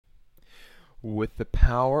With the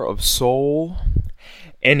power of soul,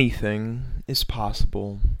 anything is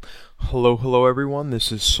possible. Hello, everyone.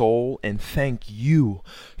 This is Soul, and thank you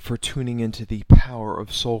for tuning into the Power of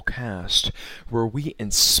Soulcast, where we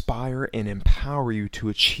inspire and empower you to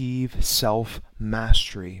achieve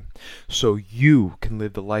self-mastery so you can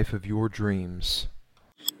live the life of your dreams.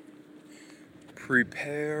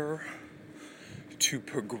 Prepare to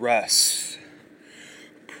progress.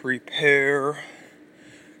 Prepare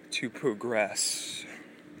to progress.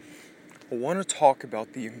 I want to talk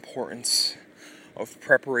about the importance of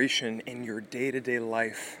preparation in your day-to-day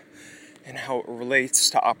life and how it relates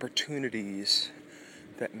to opportunities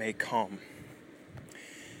that may come.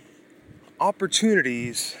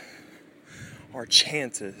 Opportunities are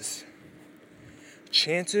chances.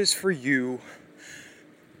 Chances for you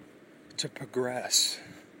to progress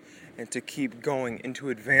and to keep going and to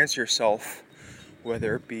advance yourself,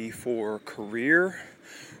 whether it be for career,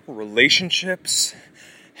 relationships,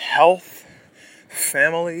 health,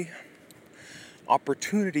 family.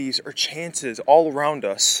 Opportunities are chances all around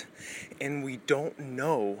us, and we don't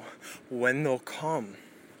know when they'll come.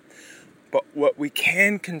 But what we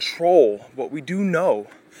can control, what we do know,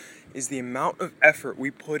 is the amount of effort we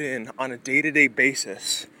put in on a day-to-day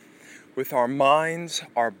basis with our minds,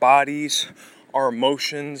 our bodies, our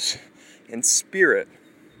emotions, and spirit.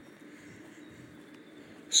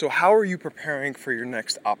 So how are you preparing for your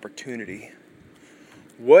next opportunity?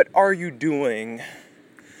 What are you doing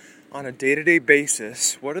on a day-to-day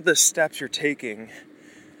basis? What are the steps you're taking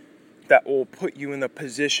that will put you in the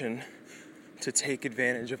position to take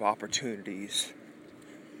advantage of opportunities?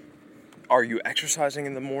 Are you exercising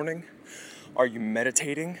in the morning? Are you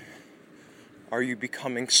meditating? Are you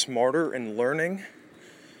becoming smarter and learning?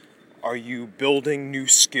 Are you building new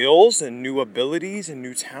skills and new abilities and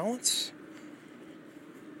new talents?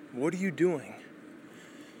 What are you doing?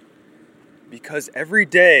 Because every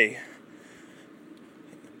day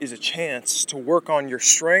is a chance to work on your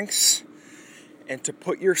strengths and to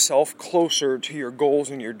put yourself closer to your goals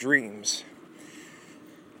and your dreams.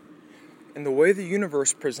 And the way the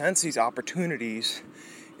universe presents these opportunities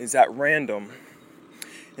is at random.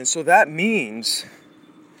 And so that means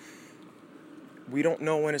we don't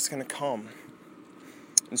know when it's going to come.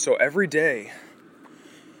 And so every day,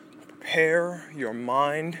 prepare your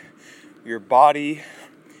mind, your body,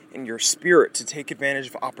 and your spirit to take advantage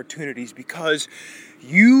of opportunities, because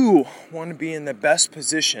you want to be in the best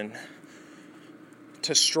position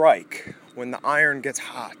to strike when the iron gets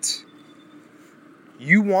hot.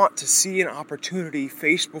 You want to see an opportunity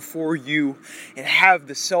face before you and have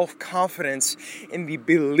the self-confidence and the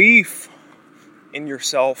belief in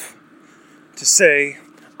yourself to say,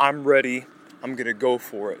 I'm ready, I'm going to go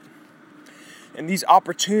for it. And these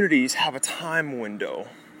opportunities have a time window.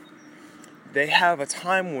 They have a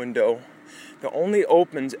time window that only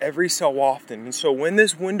opens every so often. And so when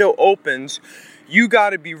this window opens, you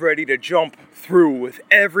got to be ready to jump through with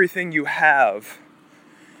everything you have.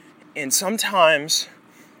 And sometimes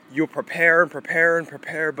you'll prepare,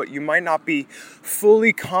 but you might not be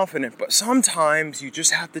fully confident. But sometimes you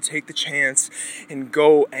just have to take the chance and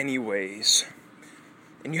go anyways.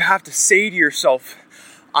 And you have to say to yourself,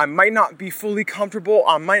 I might not be fully comfortable,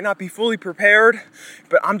 I might not be fully prepared,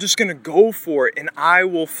 but I'm just going to go for it and I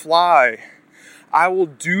will fly. I will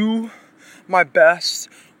do my best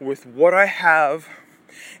with what I have.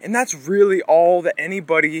 And that's really all that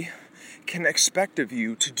anybody can expect of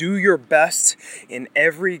you, to do your best in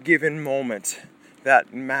every given moment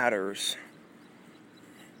that matters.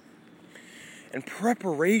 And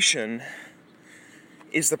preparation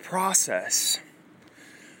is the process.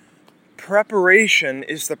 Preparation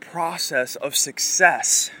is the process of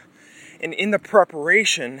success. And in the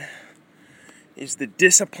preparation is the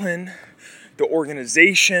discipline, the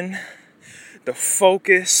organization, the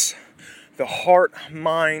focus, the heart,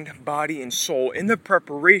 mind, body, and soul. In the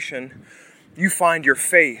preparation, you find your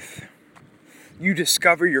faith. You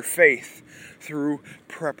discover your faith through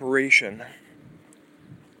preparation.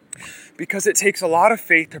 Because it takes a lot of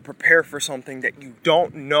faith to prepare for something that you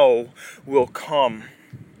don't know will come.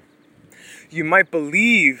 You might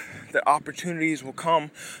believe that opportunities will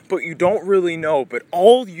come, but you don't really know. But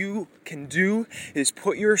all you can do is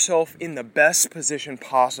put yourself in the best position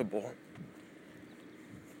possible.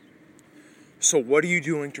 So what are you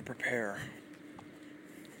doing to prepare?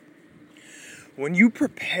 When you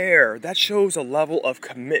prepare, that shows a level of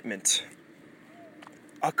commitment.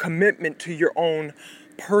 A commitment to your own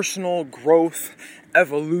personal growth,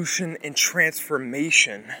 evolution, and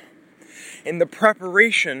transformation. And the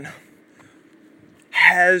preparation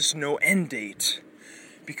has no end date.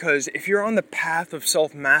 Because if you're on the path of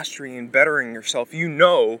self-mastery and bettering yourself, you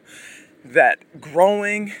know that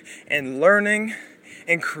growing and learning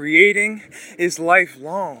and creating is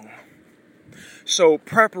lifelong. So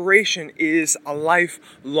preparation is a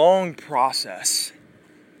lifelong process.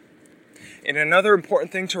 And another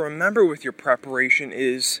important thing to remember with your preparation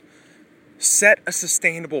is set a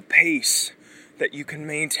sustainable pace that you can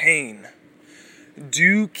maintain.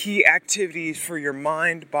 Do key activities for your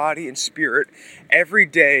mind, body, and spirit every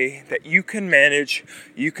day that you can manage,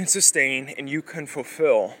 you can sustain, and you can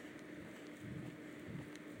fulfill.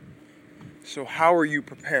 So how are you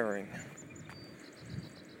preparing?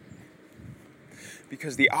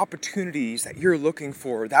 Because the opportunities that you're looking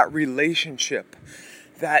for, that relationship,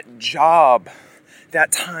 that job,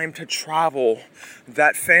 that time to travel,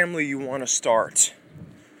 that family you want to start,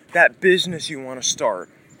 that business you want to start,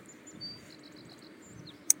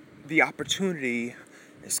 the opportunity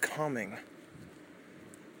is coming.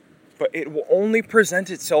 But it will only present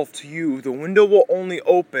itself to you. The window will only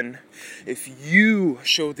open if you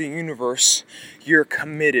show the universe you're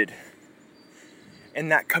committed. And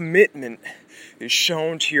that commitment is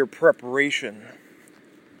shown to your preparation.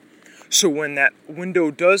 So when that window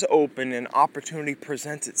does open and opportunity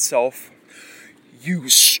presents itself, you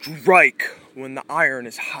strike when the iron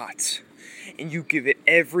is hot. And you give it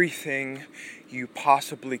everything you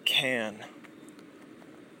possibly can.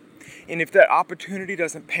 And if that opportunity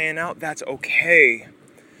doesn't pan out, that's okay.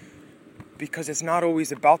 Because it's not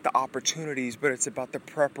always about the opportunities, but it's about the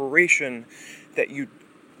preparation that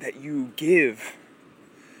you give.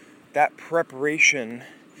 That preparation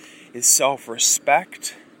is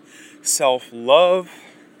self-respect, self-love,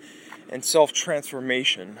 and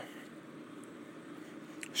self-transformation.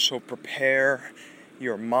 So prepare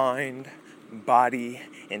your mind, body,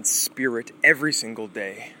 and spirit every single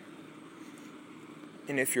day.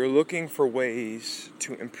 And if you're looking for ways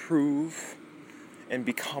to improve and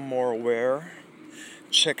become more aware,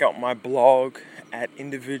 check out my blog at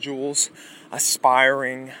Individuals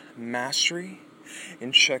Aspiring Mastery,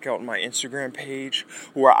 and check out my Instagram page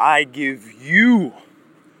where I give you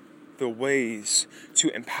the ways to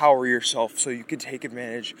empower yourself so you can take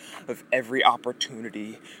advantage of every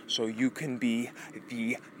opportunity so you can be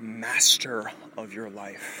the master of your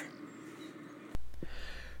life.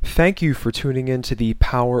 Thank you for tuning in to the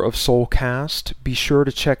Power of Soulcast. Be sure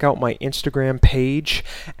to check out my Instagram page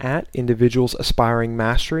at Individuals Aspiring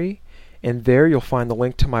Mastery, and there you'll find the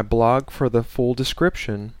link to my blog for the full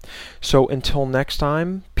description. So until next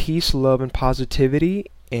time, peace, love, and positivity,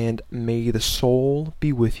 and may the soul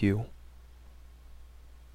be with you.